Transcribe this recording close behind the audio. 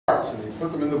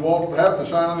put them in the vault of the heaven to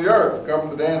shine on the earth, govern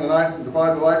the day and the night, and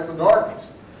divide the light from darkness.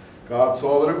 God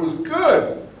saw that it was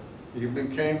good.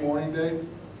 Evening came, morning day,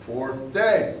 fourth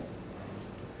day.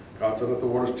 God said, let the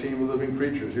waters teem with living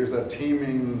creatures. Here's that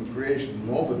teeming creation,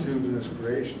 multitudinous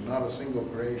creation, not a single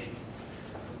creation.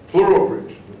 Plural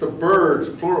creation. Let the birds,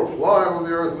 plural, fly over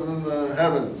the earth within the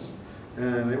heavens.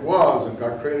 And it was, and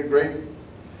God created great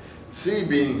sea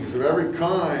beings of every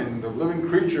kind of living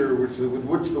creature with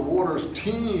which the waters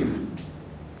teem.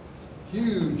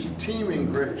 Huge,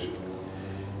 teeming creation.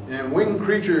 And winged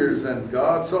creatures, and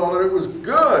God saw that it was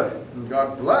good. And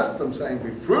God blessed them, saying,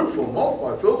 be fruitful,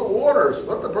 multiply, fill the waters,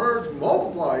 let the birds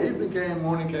multiply. Evening came,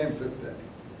 morning came, fifth day.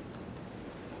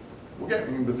 We're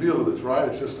getting the feel of this, right?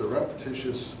 It's just a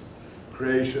repetitious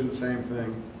creation, same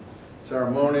thing.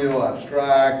 Ceremonial,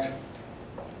 abstract,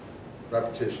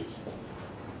 repetitious.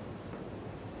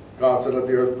 God said, let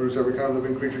the earth produce every kind of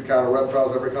living creature, cattle,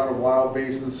 reptiles, every kind of wild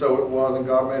beast, and so it was. And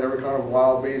God made every kind of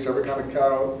wild beast, every kind of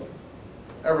cattle.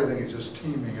 Everything is just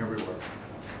teeming everywhere.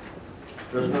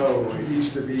 There's no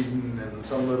east of Eden and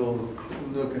some little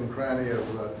nook and cranny of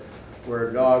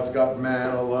where God's got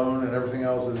man alone and everything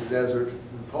else is desert.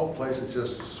 The whole place is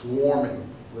just swarming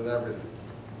with everything.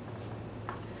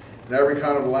 And every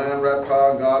kind of land,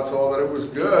 reptile, and God saw that it was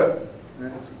good.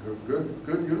 And it's a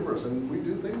good universe, and we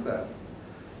do think that.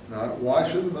 Now, why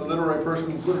shouldn't a literary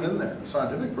person put it in there? A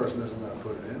scientific person isn't going to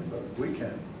put it in, but we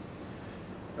can.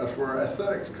 That's where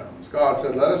aesthetics comes. God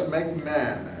said, let us make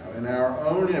man now in our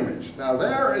own image. Now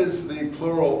there is the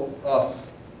plural us.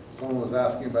 Someone was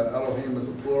asking about Elohim as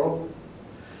a plural.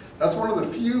 That's one of the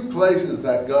few places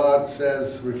that God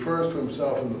refers to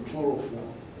himself in the plural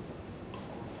form.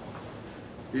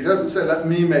 He doesn't say, let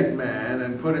me make man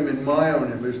and put him in my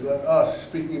own image. Let us,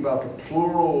 speaking about the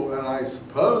plural, and I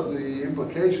suppose the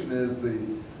implication is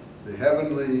the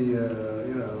heavenly,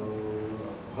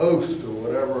 host or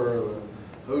whatever,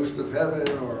 host of heaven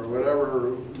or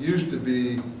whatever used to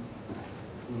be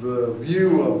the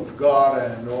view of God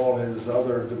and all his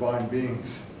other divine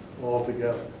beings all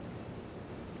together.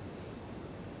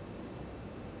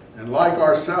 And like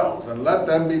ourselves, and let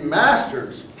them be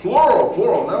masters, plural,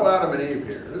 no Adam and Eve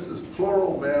here. This is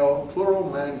plural male, plural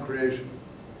man creation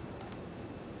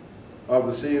of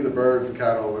the sea, the birds, the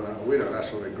cattle. We don't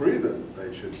necessarily agree that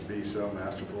they should be so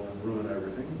masterful and ruin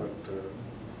everything, but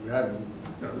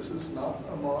this is not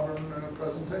a modern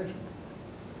presentation.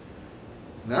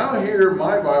 Now here,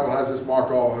 my Bible has this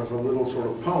marked off as a little sort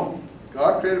of poem.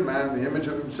 God created man in the image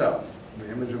of himself. In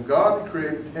the image of God, he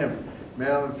created him.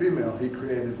 Male and female, he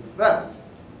created them.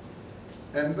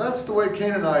 And that's the way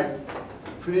Canaanite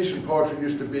Phoenician poetry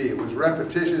used to be. It was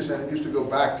repetitious, and it used to go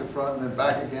back to front and then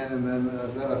back again, and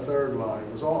then a third line.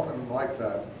 It was often like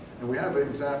that. And we have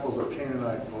examples of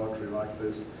Canaanite poetry like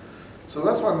this. So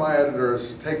that's why my editor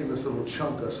has taken this little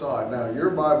chunk aside. Now, your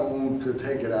Bible won't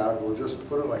take it out. We'll just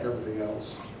put it like everything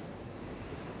else.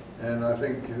 And I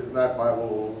think that Bible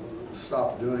will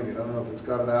stop doing it. I don't know if it's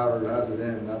got it out or it has it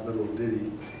in, that little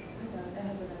ditty. It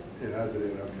has it in. It has it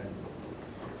in,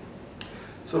 okay.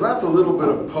 So that's a little bit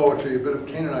of poetry, a bit of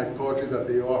Canaanite poetry that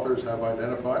the authors have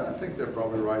identified. I think they're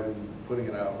probably right in putting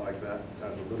it out like that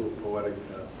as a little poetic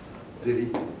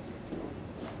ditty.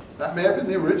 That may have been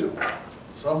the original.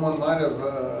 Someone might have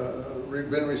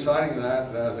been reciting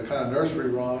that as a kind of nursery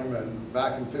rhyme and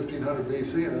back in 1500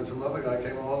 BC, and then some other guy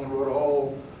came along and wrote a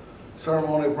whole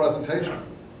ceremonial presentation.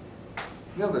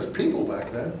 There's people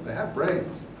back then. They had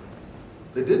brains.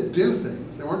 They did do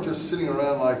things. They weren't just sitting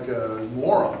around like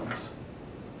morons.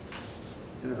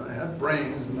 They had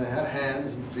brains, and they had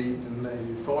hands and feet, and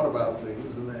they thought about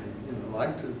things, and they,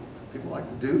 people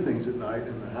liked to do things at night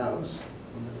in the house.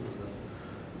 When there was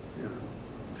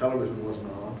television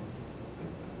wasn't on.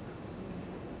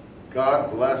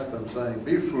 God blessed them, saying,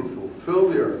 be fruitful, fill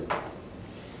the earth,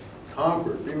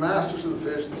 conquer it, be masters of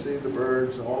the fish, the sea, the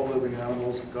birds, and all living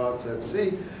animals. God said,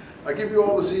 see, I give you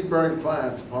all the seed-bearing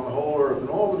plants upon the whole earth, and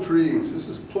all the trees. This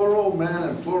is plural man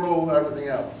and plural everything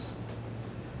else.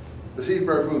 The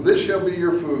seed-bearing food, this shall be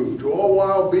your food. To all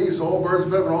wild beasts, all birds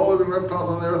of heaven, all living reptiles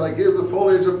on the earth, I give the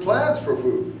foliage of plants for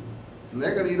food. And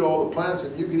they're going to eat all the plants,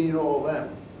 and you can eat all of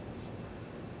them.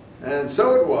 And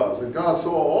so it was, and God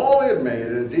saw all he had made,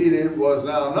 and indeed it was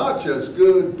now not just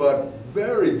good, but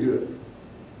very good.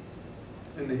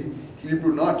 In the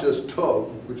Hebrew, not just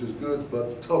tov, which is good,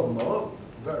 but tov ma'od,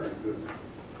 very good.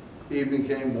 Evening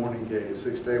came, morning came,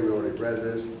 sixth day, we already read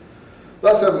this.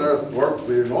 Thus heaven and earth worked,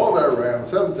 completed, and all their array. On the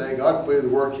seventh day, God completed the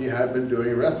work he had been doing.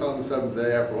 He rested on the seventh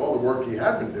day. After all the work he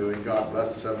had been doing, God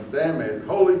blessed the seventh day and made it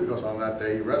holy, because on that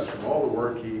day he rested from all the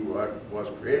work he was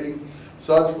creating.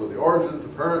 Such were the origins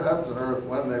of heavens and earth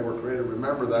when they were created.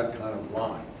 Remember that kind of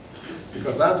line.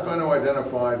 because that's going to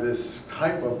identify this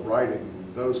type of writing,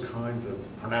 those kinds of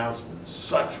pronouncements.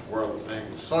 Such were the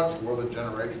things, such were the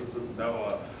generations of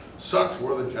Noah, such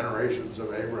were the generations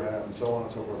of Abraham, and so on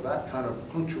and so forth. That kind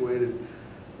of punctuated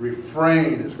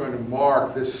refrain is going to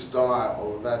mark this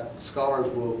style that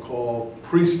scholars will call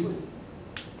priestly.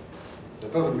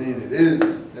 That doesn't mean it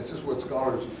is, it's just what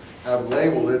scholars have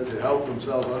labeled it to help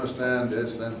themselves understand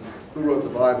this, and who wrote the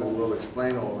Bible will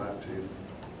explain all that to you.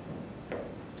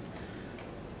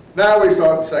 Now we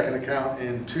start the second account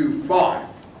in 2:5.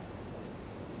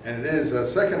 And it is a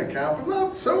second account, but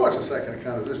not so much a second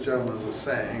account as this gentleman was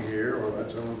saying here, or that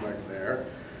gentleman back there,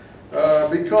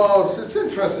 because its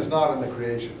interest is not in the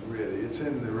creation, really. It's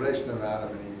in the relation of Adam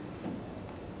and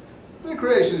Eve. The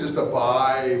creation is just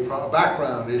a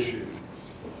background issue.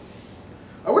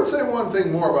 I would say one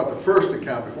thing more about the first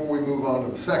account before we move on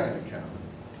to the second account,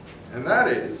 and that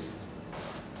is,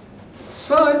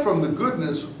 aside from the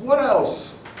goodness, what else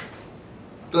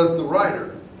does the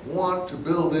writer want to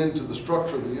build into the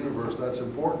structure of the universe that's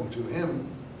important to him,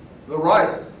 the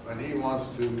writer, and he wants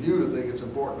you to think it's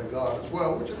important to God as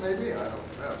well, which it may be, I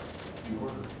don't know. The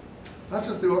order. Not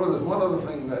just the order, there's one other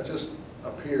thing that just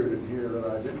appeared in here that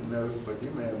I didn't note, but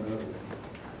you may have noted it.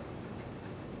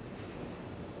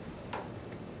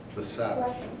 The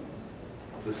Sabbath.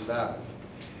 The Sabbath.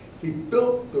 He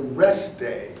built the rest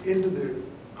day into the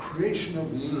creation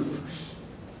of the universe.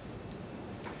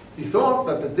 He thought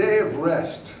that the day of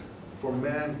rest for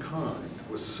mankind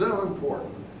was so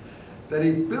important that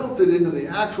he built it into the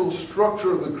actual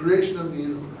structure of the creation of the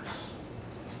universe.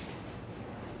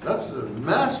 That's a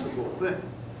masterful thing.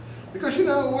 Because, you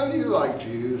know, whether you like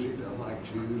Jews, you don't like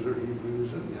Jews or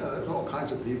Hebrews, and, you know, there's all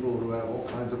kinds of people who have all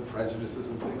kinds of prejudices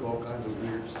and think all kinds of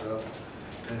weird stuff,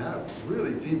 and have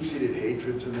really deep-seated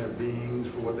hatreds in their beings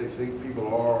for what they think people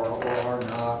are or are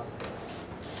not.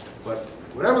 But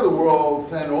whatever the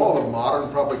world, and all the modern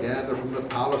propaganda from the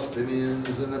Palestinians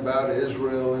and about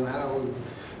Israel and how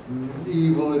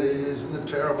evil it is and the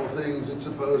terrible things it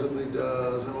supposedly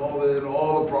does and all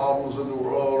the problems in the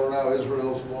world and how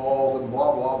Israel's fault and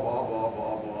blah, blah, blah, blah,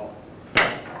 blah, blah.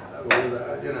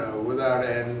 Without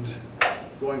end,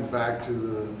 going back to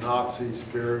the Nazi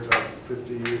spirit of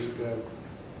 50 years ago.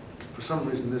 For some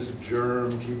reason, this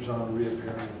germ keeps on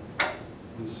reappearing,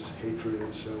 this hatred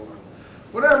and so on.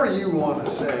 Whatever you want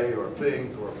to say or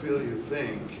think or feel you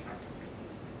think,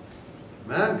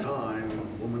 mankind,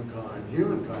 womankind,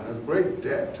 humankind has great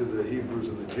debt to the Hebrews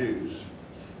and the Jews,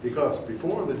 because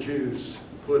before the Jews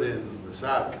put in the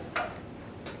Sabbath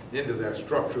into their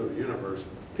structure of the universe,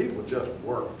 people just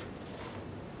worked.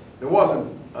 There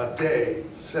wasn't a day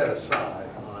set aside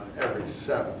on every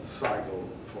seventh cycle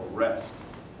for rest,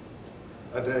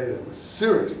 a day that was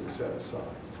seriously set aside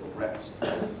for rest.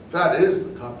 That is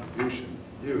the contribution,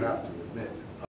 you have to admit,